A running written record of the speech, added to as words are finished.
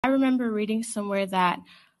I remember reading somewhere that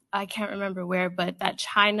I can't remember where, but that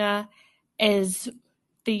China is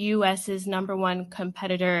the US's number one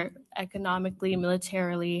competitor economically,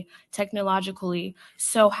 militarily, technologically.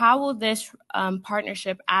 So, how will this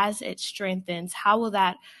partnership, as it strengthens,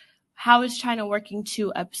 how is China working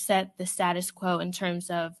to upset the status quo in terms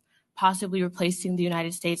of possibly replacing the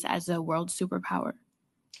United States as a world superpower?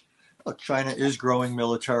 China is growing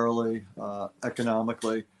militarily,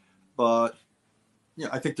 economically, but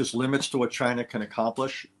I think there's limits to what China can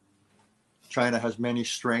accomplish. China has many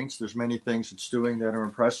strengths. There's many things it's doing that are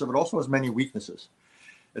impressive. It also has many weaknesses.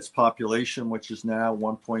 Its population, which is now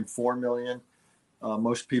 1.4 million,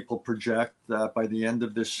 most people project that by the end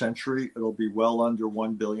of this century, it'll be well under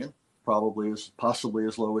 1 billion, possibly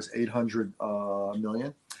as low as 800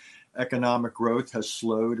 million. Economic growth has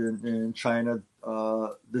slowed in China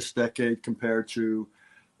this decade compared to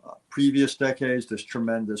previous decades. There's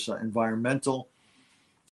tremendous environmental